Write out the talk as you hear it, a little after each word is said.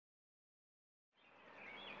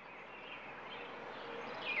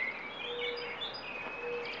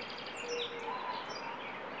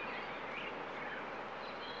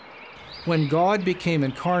When God became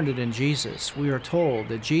incarnate in Jesus, we are told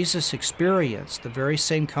that Jesus experienced the very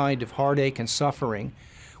same kind of heartache and suffering,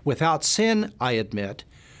 without sin, I admit,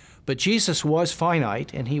 but Jesus was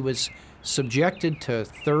finite, and he was subjected to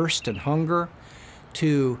thirst and hunger,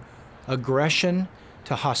 to aggression,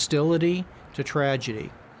 to hostility, to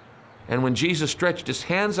tragedy. And when Jesus stretched his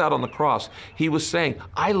hands out on the cross, he was saying,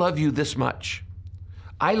 I love you this much.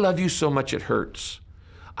 I love you so much it hurts.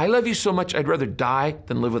 I love you so much I'd rather die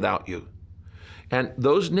than live without you. And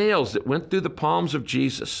those nails that went through the palms of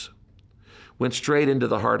Jesus went straight into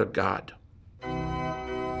the heart of God.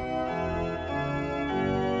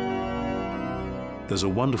 There's a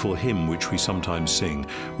wonderful hymn which we sometimes sing,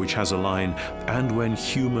 which has a line, "And when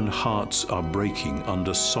human hearts are breaking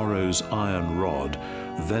under sorrow's iron rod,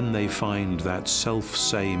 then they find that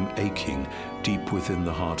self-same aching deep within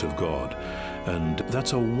the heart of God." And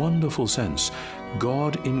that's a wonderful sense.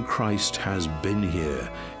 God in Christ has been here.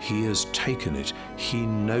 He has taken it. He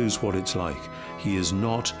knows what it's like. He is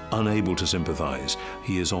not unable to sympathize.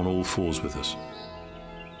 He is on all fours with us.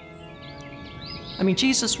 I mean,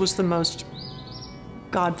 Jesus was the most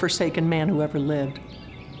God-forsaken man who ever lived,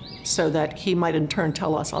 so that he might in turn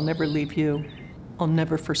tell us, I'll never leave you, I'll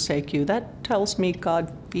never forsake you. That tells me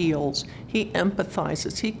God feels, he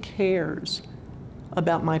empathizes, he cares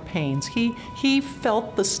about my pains. He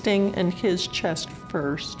felt the sting in his chest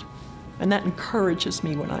first, and that encourages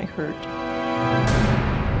me when I hurt.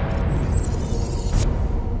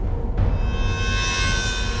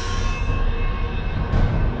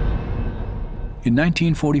 In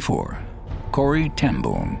 1944, Corrie ten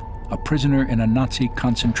Boom, a prisoner in a Nazi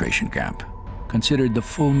concentration camp, considered the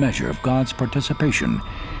full measure of God's participation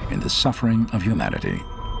in the suffering of humanity.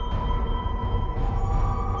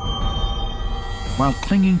 While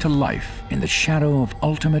clinging to life in the shadow of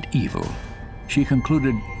ultimate evil, she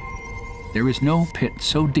concluded, "There is no pit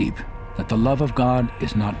so deep that the love of God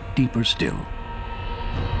is not deeper still."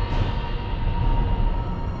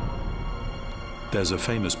 There's a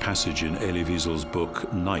famous passage in Elie Wiesel's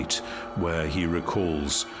book, Night, where he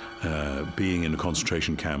recalls being in a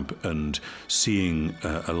concentration camp and seeing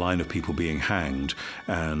a line of people being hanged,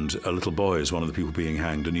 and a little boy is one of the people being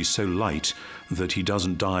hanged, and he's so light that he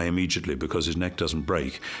doesn't die immediately because his neck doesn't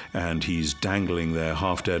break, and he's dangling there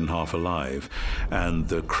half dead and half alive, and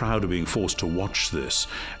the crowd are being forced to watch this,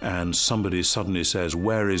 and somebody suddenly says,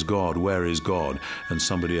 "Where is God? Where is God?" And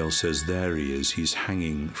somebody else says, "There he is, he's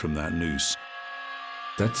hanging from that noose."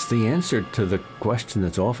 That's the answer to the question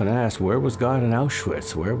that's often asked, where was God in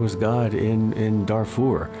Auschwitz? Where was God in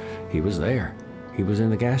Darfur? He was there. He was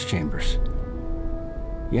in the gas chambers.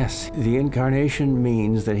 Yes, the incarnation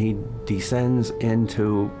means that he descends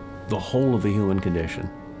into the whole of the human condition.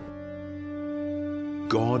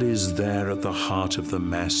 God is there at the heart of the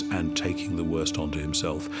mess and taking the worst onto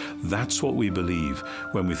himself. That's what we believe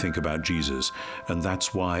when we think about Jesus, and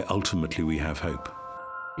that's why ultimately we have hope.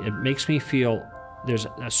 It makes me feel there's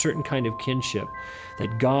a certain kind of kinship,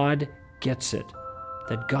 that God gets it,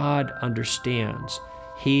 that God understands.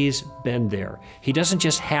 He's been there. He doesn't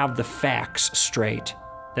just have the facts straight.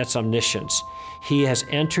 That's omniscience. He has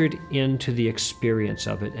entered into the experience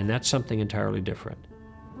of it, and that's something entirely different.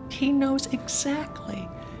 He knows exactly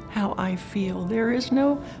how I feel. There is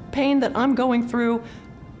no pain that I'm going through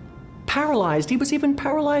paralyzed. He was even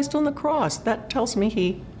paralyzed on the cross. That tells me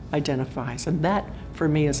he identifies, and that, for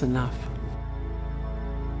me, is enough.